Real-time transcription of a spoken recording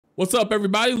What's up,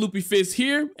 everybody? LoopyFist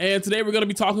here, and today we're going to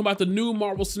be talking about the new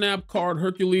Marvel Snap card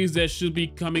Hercules that should be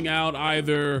coming out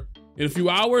either in a few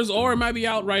hours or it might be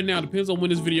out right now. Depends on when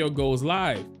this video goes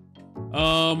live.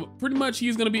 Pretty much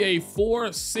he's going to be a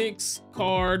 4/6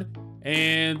 card,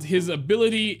 and his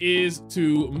ability is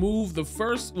to move the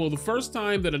first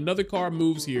time that another card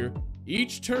moves here,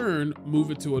 each turn move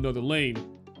it to another lane.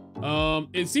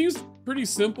 It seems pretty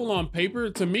simple on paper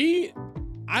to me.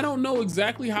 I don't know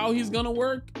exactly how he's gonna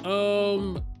work.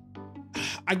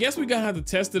 I guess we're gonna have to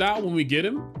test it out when we get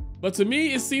him. But to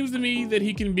me, it seems to me that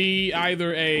he can be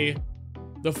either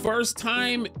the first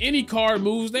time any card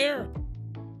moves there,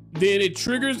 then it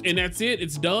triggers and that's it,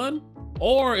 it's done.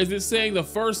 Or is it saying the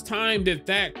first time that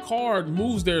that card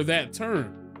moves there that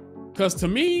turn? Because to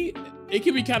me, it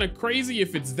can be kind of crazy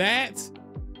if it's that.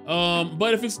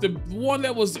 But if it's the one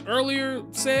that was earlier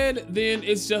said, then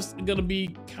it's just gonna be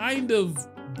kind of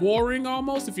boring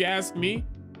almost, if you ask me.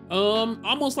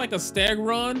 Almost like a stag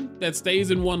run that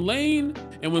stays in one lane,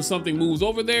 and when something moves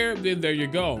over there, then there you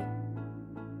go.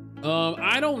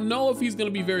 I don't know if he's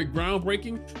gonna be very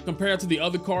groundbreaking compared to the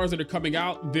other cards that are coming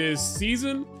out this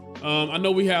season. I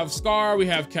know we have Scar, we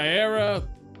have Kyra,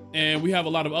 and we have a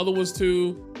lot of other ones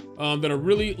too, that are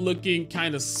really looking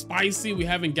kind of spicy. We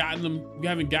haven't gotten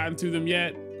to them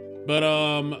yet. But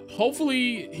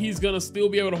hopefully he's gonna still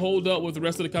be able to hold up with the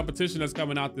rest of the competition that's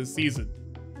coming out this season.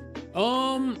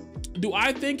 Do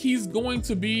I think he's going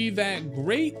to be that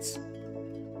great?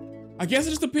 I guess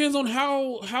it just depends on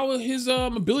how his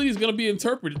ability is gonna be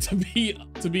interpreted,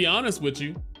 to be honest with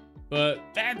you. But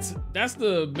that's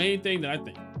the main thing that I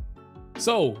think.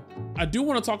 So I do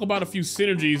want to talk about a few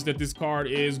synergies that this card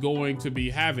is going to be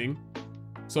having.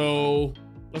 So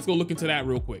let's go look into that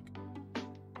real quick.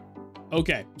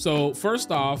 Okay, so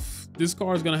first off, this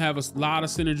card is gonna have a lot of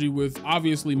synergy with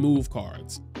obviously move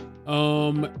cards.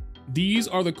 These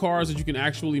are the cards that you can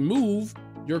actually move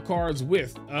your cards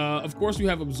with. Of course, you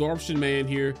have Absorption Man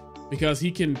here because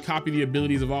he can copy the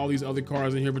abilities of all these other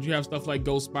cards in here, but you have stuff like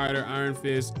Ghost Spider, Iron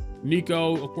Fist,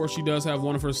 Nico. Of course, she does have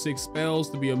one of her 6 spells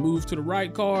to be a move to the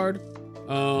right card.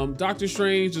 Doctor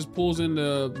Strange just pulls in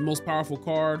the most powerful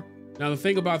card. Now, the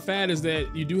thing about that is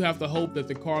that you do have to hope that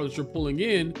the card that you're pulling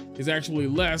in is actually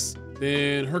less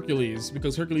than Hercules,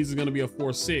 because Hercules is going to be a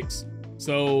 4/6.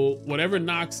 So whatever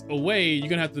knocks away, you're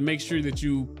going to have to make sure that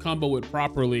you combo it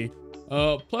properly.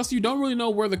 Plus, you don't really know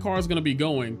where the card is going to be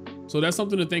going. So that's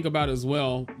something to think about as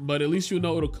well. But at least you'll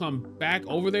know it'll come back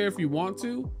over there if you want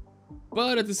to.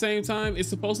 But at the same time, it's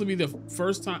supposed to be the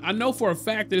first time. I know for a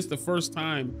fact that it's the first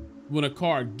time when a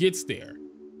card gets there.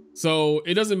 So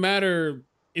it doesn't matter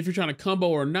if you're trying to combo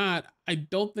or not. I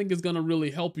don't think it's gonna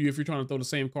really help you if you're trying to throw the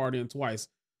same card in twice.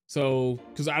 So,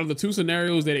 because out of the 2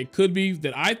 scenarios that it could be,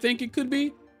 that I think it could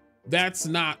be, that's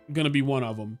not gonna be one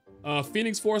of them.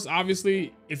 Phoenix Force,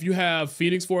 obviously, if you have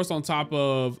Phoenix Force on top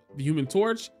of the Human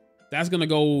Torch, that's gonna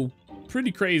go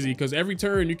pretty crazy because every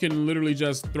turn you can literally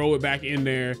just throw it back in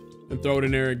there and throw it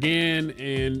in there again,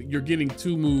 and you're getting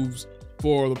 2 moves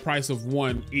for the price of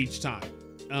 1 each time.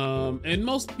 And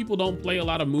most people don't play a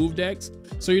lot of move decks,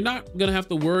 so you're not gonna have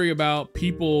to worry about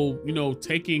people,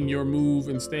 taking your move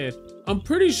instead. I'm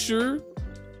pretty sure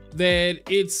that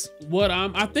it's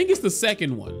I think it's the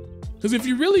second one, because if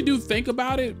you really do think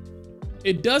about it,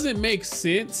 it doesn't make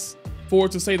sense for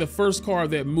it to say the first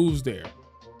card that moves there.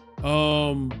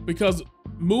 Because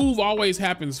move always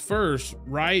happens first,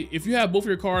 right? If you have both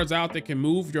your cards out that can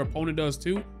move, your opponent does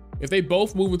too. If they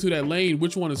both move into that lane,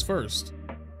 which one is first?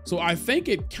 So I think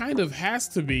it kind of has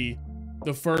to be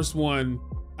the first one.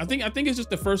 I think it's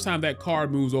just the first time that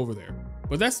card moves over there.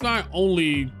 But that's the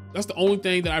only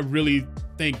thing that I really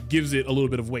think gives it a little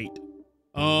bit of weight.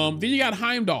 Then you got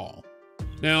Heimdall.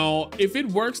 Now, if it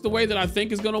works the way that I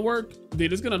think it's gonna work,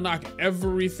 then it's gonna knock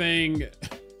everything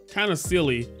kind of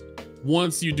silly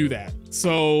once you do that.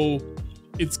 So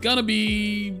it's gonna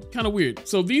be kind of weird.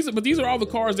 So these are all the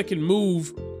cards that can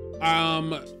move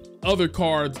other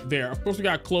cards there. Of course, we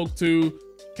got Cloak too,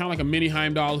 kind of like a mini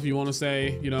Heimdall if you want to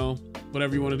say,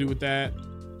 whatever you want to do with that.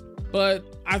 But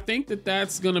I think that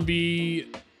that's gonna be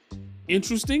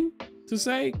interesting to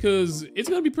say because it's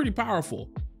gonna be pretty powerful.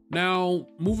 Now,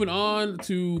 moving on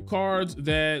to cards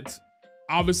that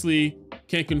obviously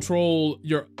can control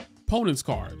your opponent's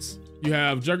cards. You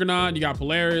have Juggernaut, you got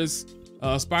Polaris,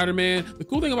 Spider-Man. The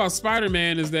cool thing about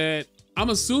Spider-Man is that I'm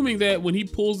assuming that when he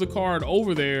pulls the card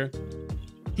over there,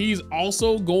 he's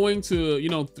also going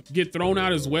to, get thrown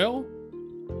out as well.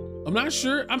 I'm not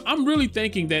sure. I'm really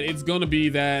thinking that it's going to be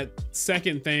that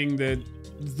second thing, that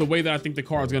the way that I think the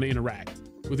card's going to interact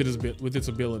with its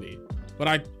ability. but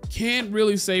I can't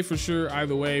really say for sure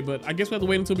either way, but I guess we have to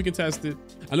wait until we can test it.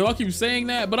 I know I keep saying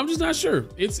that, but I'm just not sure.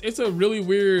 It's a really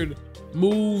weird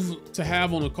move to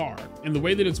have on a card, and the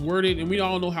way that it's worded, and we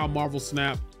all know how Marvel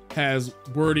Snap has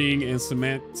wording and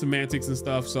semantics and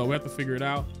stuff, so we have to figure it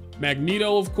out.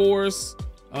 Magneto, of course.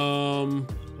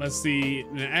 Let's see,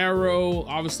 an Arrow,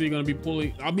 obviously gonna be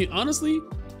pulling. I mean, honestly,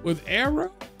 with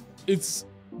Arrow, it's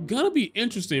gonna be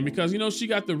interesting because, you know, she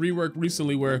got the rework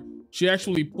recently where she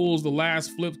actually pulls the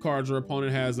last flip cards her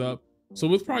opponent has up. So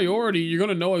with priority, you're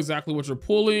gonna know exactly what you're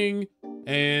pulling,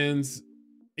 and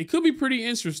it could be pretty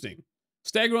interesting.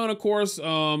 Staggeron, of course,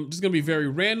 just gonna be very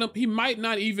random. He might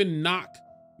not even knock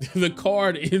the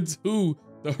card into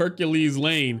the Hercules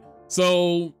lane.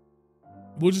 So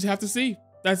we'll just have to see.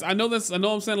 I know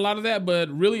I'm saying a lot of that, but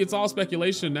really it's all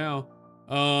speculation now.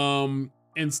 And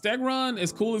Staggeron,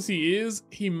 as cool as he is,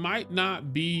 he might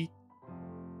not be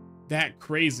that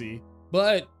crazy,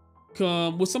 but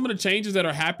with some of the changes that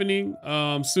are happening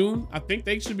soon, I think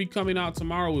they should be coming out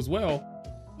tomorrow as well.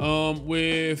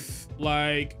 With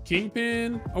like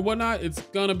Kingpin or whatnot, it's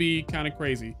gonna be kind of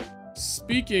crazy.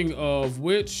 Speaking of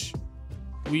which,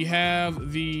 we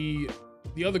have the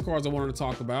other cards I wanted to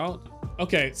talk about.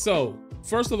 Okay, so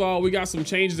first of all, we got some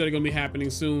changes that are gonna be happening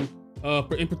soon.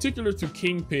 In particular to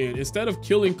Kingpin. Instead of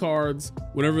killing cards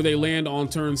whenever they land on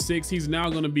turn 6, he's now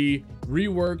gonna be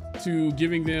reworked to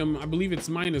giving them, I believe it's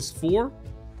 -4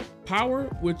 power,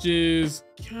 which is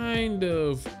kind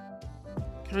of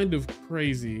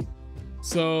crazy.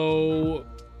 So,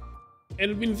 and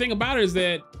I mean, the thing about it is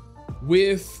that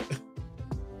with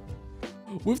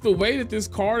the way that this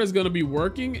card is gonna be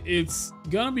working, it's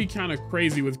gonna be kind of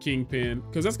crazy with Kingpin,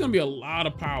 because that's gonna be a lot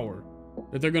of power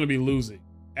that they're gonna be losing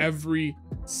every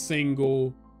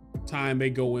single time they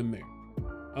go in there.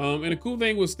 And the cool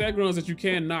thing with Staggeron is that you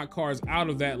can knock cards out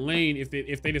of that lane if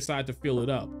they decide to fill it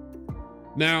up.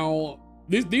 Now,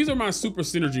 these are my super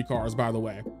synergy cards, by the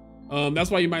way. That's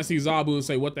why you might see Zabu and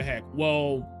say, what the heck?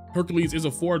 Well, Hercules is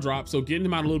a 4-drop, so getting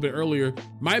him out a little bit earlier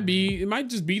might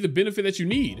just be the benefit that you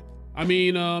need. I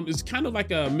mean, it's kind of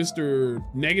like a Mr.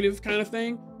 Negative kind of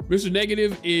thing. Mr.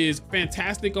 Negative is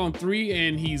fantastic on 3,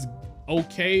 and he's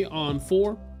okay on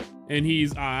 4, and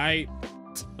he's all right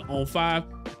on 5.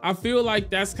 I feel like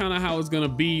that's kind of how it's gonna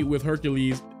be with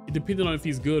Hercules, depending on if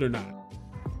he's good or not.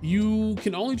 You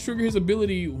can only trigger his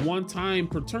ability 1 time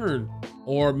per turn,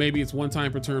 or maybe it's 1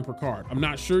 time per turn per card. I'm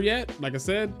not sure yet, like I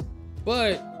said,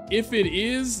 but if it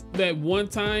is that 1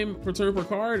 time per turn per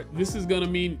card, this is gonna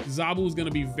mean Zabu is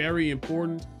gonna be very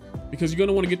important, because you're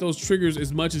gonna want to get those triggers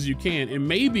as much as you can, and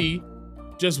maybe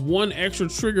just 1 extra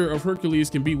trigger of Hercules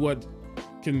can be what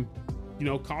can, you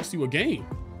know, cost you a game.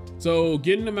 So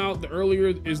getting them out the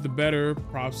earlier is the better,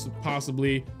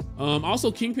 possibly.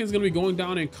 Also, Kingpin's gonna be going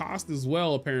down in cost as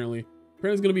well, apparently.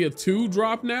 Apparently it's gonna be a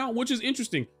 2-drop now, which is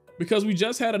interesting because we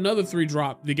just had another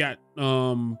 3-drop that got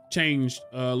changed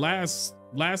last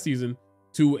season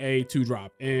to a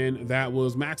 2-drop, and that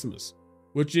was Maximus,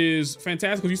 which is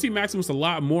fantastic because you see Maximus a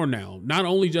lot more now, not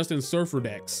only just in Surfer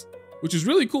decks, which is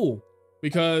really cool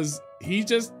because he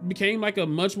just became like a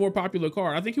much more popular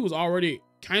card. I think he was already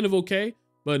kind of okay,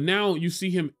 but now you see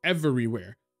him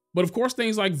everywhere. But of course,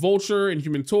 things like Vulture and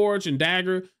Human Torch and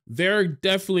Dagger, they're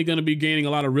definitely going to be gaining a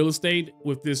lot of real estate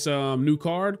with this new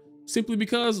card, simply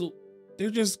because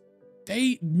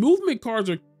movement cards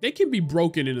they can be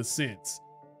broken in a sense.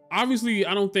 Obviously,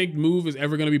 I don't think move is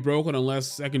ever going to be broken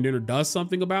unless Second Dinner does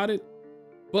something about it.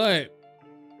 But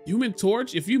Human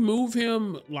Torch, if you move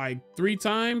him like 3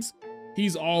 times,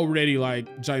 he's already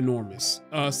like ginormous.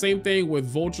 Same thing with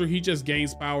Vulture. He just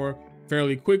gains power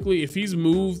fairly quickly. If he's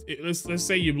moved, let's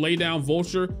say you lay down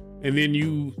Vulture and then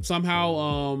you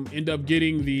somehow end up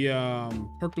getting the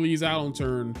Hercules out on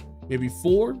turn maybe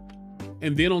 4,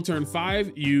 and then on turn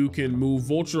 5 you can move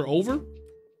Vulture over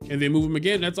and then move him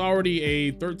again. That's already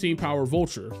a 13 power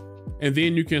Vulture, and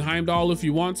then you can Heimdall if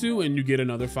you want to, and you get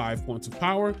another 5 points of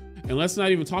power. And let's not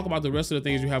even talk about the rest of the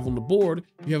things you have on the board.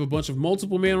 You have a bunch of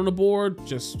multiple men on the board,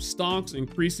 just stonks,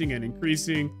 increasing and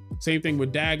increasing. Same thing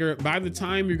with Dagger. By the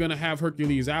time you're gonna have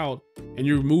Hercules out and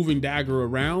you're moving Dagger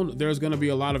around, there's gonna be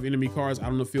a lot of enemy cards out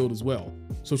on the field as well.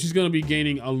 So she's gonna be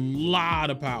gaining a lot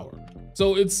of power.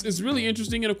 So it's really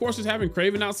interesting. And of course, just having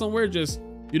Kraven out somewhere, just,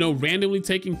 you know, randomly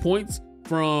taking points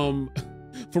from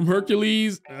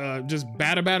Hercules, just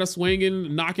batter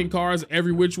swinging, knocking cards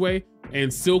every which way.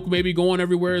 And Silk maybe going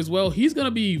everywhere as well. He's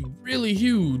gonna be really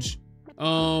huge.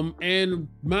 And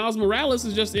Miles Morales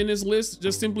is just in this list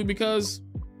just simply because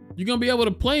you're gonna be able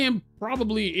to play him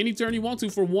probably any turn you want to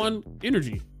for 1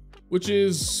 energy, which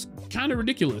is kind of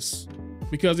ridiculous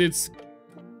because it's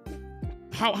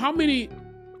how many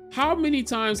how many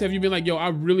times have you been like, yo, I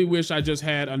really wish I just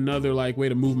had another like way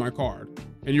to move my card?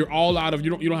 And you're all out of, you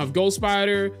don't have Ghost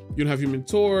Spider, you don't have Human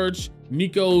Torch,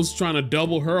 Nico's trying to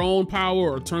double her own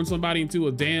power or turn somebody into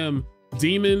a damn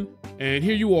demon, and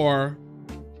here you are.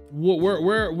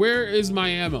 Where is my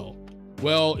ammo?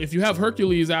 Well, if you have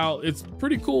Hercules out, it's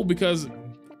pretty cool because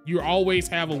you always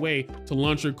have a way to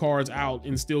launch your cards out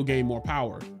and still gain more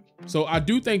power. So I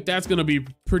do think that's gonna be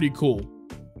pretty cool.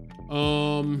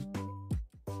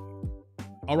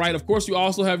 All right, of course you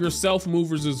also have your self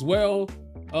movers as well.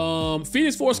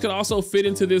 Phoenix Force could also fit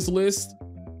into this list,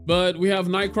 but we have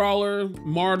Nightcrawler,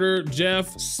 Martyr,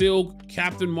 Jeff, Silk,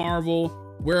 Captain Marvel,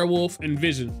 Werewolf, and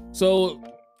Vision. So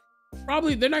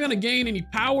probably they're not gonna gain any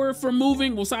power from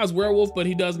moving besides Werewolf, but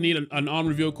he does need an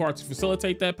on-reveal card to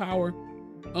facilitate that power.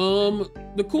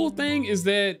 The cool thing is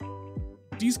that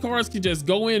these cards can just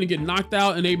go in and get knocked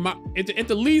out, and they might, at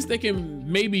the least they can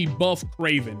maybe buff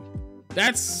Kraven.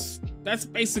 That's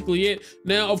basically it.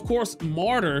 Now, of course,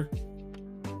 Martyr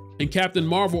and Captain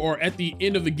Marvel are at the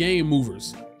end of the game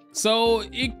movers. So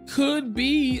it could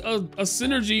be a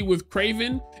synergy with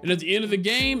Kraven, and at the end of the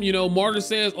game, you know, Martyr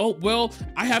says, oh, well,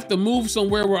 I have to move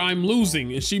somewhere where I'm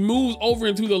losing. And she moves over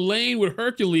into the lane with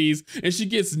Hercules, and she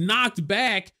gets knocked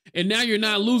back, and now you're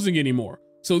not losing anymore.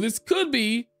 So this could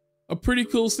be a pretty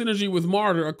cool synergy with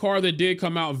Martyr, a card that did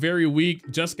come out very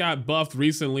weak, just got buffed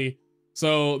recently.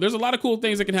 So there's a lot of cool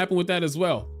things that can happen with that as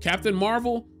well. Captain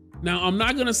Marvel, now I'm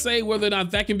not gonna say whether or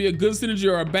not that can be a good synergy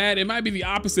or a bad. It might be the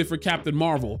opposite for Captain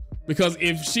Marvel, because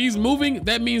if she's moving,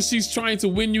 that means she's trying to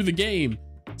win you the game.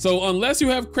 So unless you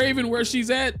have Kraven where she's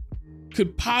at,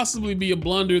 could possibly be a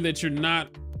blunder that you're not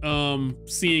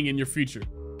seeing in your future.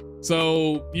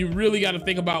 So you really got to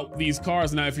think about these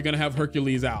cards now if you're gonna have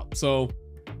Hercules out. So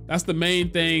that's the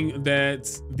main thing that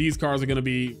these cards are gonna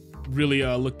be really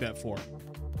looked at for.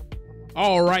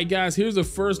 All right, guys, here's the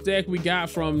first deck we got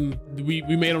from we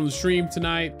made on the stream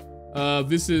tonight.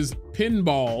 This is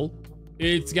Pinball.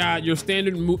 It's got your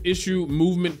standard issue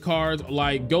movement cards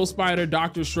like Ghost Spider,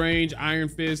 Doctor Strange, Iron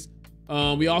Fist.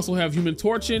 We also have Human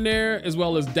Torch in there, as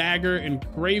well as Dagger and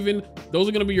Kraven. Those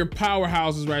are gonna be your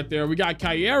powerhouses right there. We got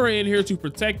Kyera in here to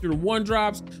protect your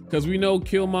 1-drops, because we know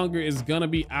Killmonger is gonna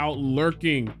be out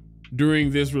lurking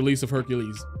during this release of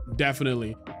Hercules,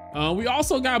 definitely. We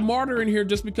also got Martyr in here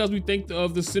just because we think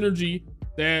of the synergy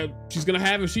that she's gonna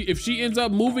have if she ends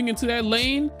up moving into that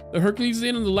lane that Hercules is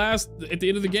in at the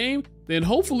end of the game, then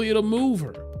hopefully it'll move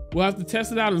her. We'll have to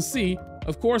test it out and see.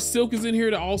 Of course, Silk is in here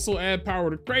to also add power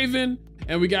to Kraven,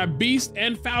 and we got Beast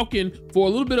and Falcon for a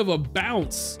little bit of a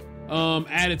bounce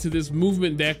added to this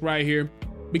movement deck right here.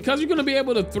 Because you're gonna be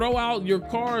able to throw out your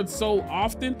cards so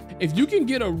often, if you can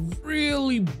get a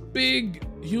really big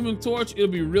Human Torch, it'll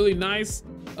be really nice.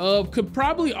 Could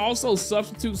probably also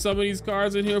substitute some of these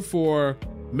cards in here for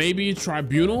maybe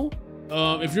Tribunal.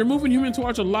 If you're moving Human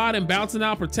Torch a lot and bouncing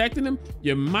out, protecting them,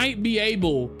 you might be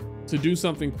able to do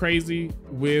something crazy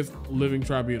with Living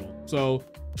Tribunal. So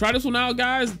try this one out,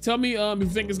 guys. Tell me if you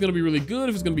think it's gonna be really good,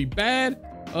 if it's gonna be bad.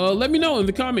 Let me know in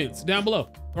the comments down below.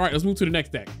 All right, let's move to the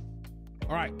next deck.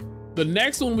 All right, the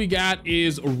next one we got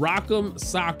is Rock'em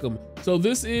Sock'em. So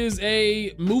this is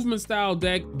a movement style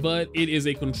deck, but it is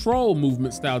a control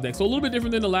movement style deck. So a little bit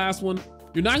different than the last one.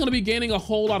 You're not gonna be gaining a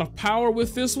whole lot of power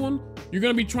with this one. You're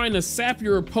gonna be trying to sap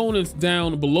your opponents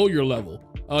down below your level.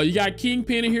 You got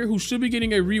Kingpin in here who should be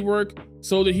getting a rework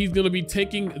so that he's gonna be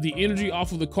taking the energy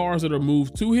off of the cards that are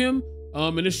moved to him.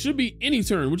 And it should be any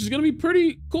turn, which is gonna be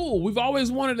pretty cool. We've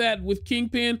always wanted that with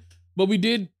Kingpin, but we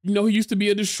did, you know, he used to be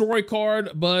a destroy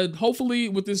card, but hopefully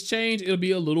with this change, it'll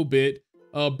be a little bit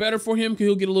better for him because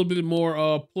he'll get a little bit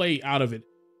more play out of it.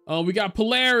 We got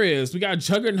Polaris, we got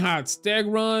Juggernaut, Stag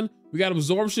Run, we got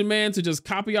Absorption Man to just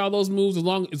copy all those moves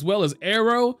as well as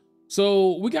Arrow.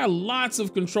 So we got lots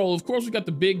of control. Of course, we got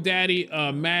the Big Daddy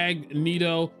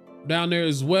Magneto down there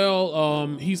as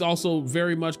well. He's also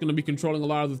very much going to be controlling a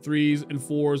lot of the 3s and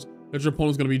 4s that your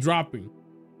opponent's going to be dropping.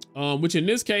 Which in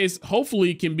this case,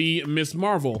 hopefully can be Miss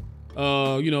Marvel,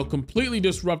 you know, completely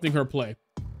disrupting her play.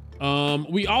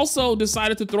 We also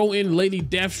decided to throw in Lady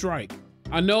Deathstrike.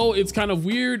 I know it's kind of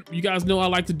weird. You guys know I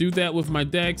like to do that with my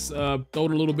decks, throw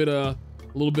in a little bit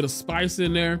of spice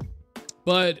in there.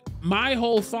 But my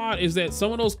whole thought is that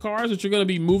some of those cards that you're going to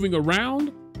be moving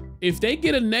around, if they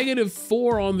get a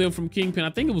 -4 on them from Kingpin,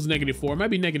 I think it was -4, it might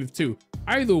be -2.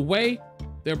 Either way,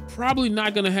 they're probably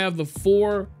not going to have the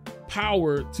 4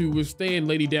 power to withstand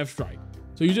Lady Deathstrike.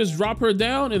 So you just drop her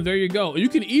down and there you go. You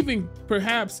can even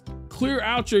perhaps clear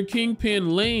out your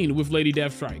Kingpin lane with Lady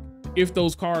Deathstrike if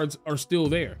those cards are still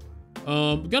there.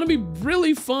 Gonna be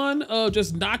really fun,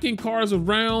 just knocking cards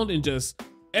around and just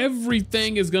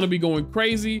everything is gonna be going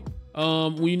crazy.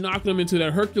 We knock them into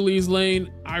that Hercules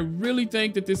lane. I really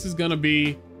think that this is gonna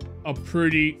be a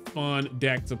pretty fun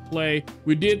deck to play.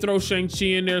 We did throw Shang-Chi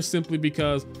in there simply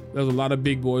because there's a lot of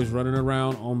big boys running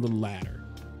around on the ladder.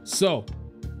 So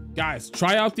guys,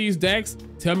 try out these decks.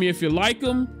 Tell me if you like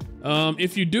them.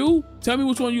 If you do, tell me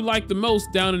which one you like the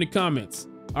most down in the comments.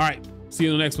 All right, see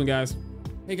you in the next one, guys.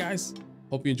 Hey guys,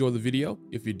 hope you enjoyed the video.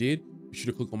 If you did, be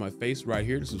sure to click on my face right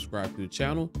here to subscribe to the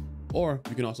channel, or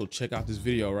you can also check out this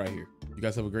video right here. You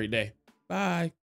guys have a great day. Bye.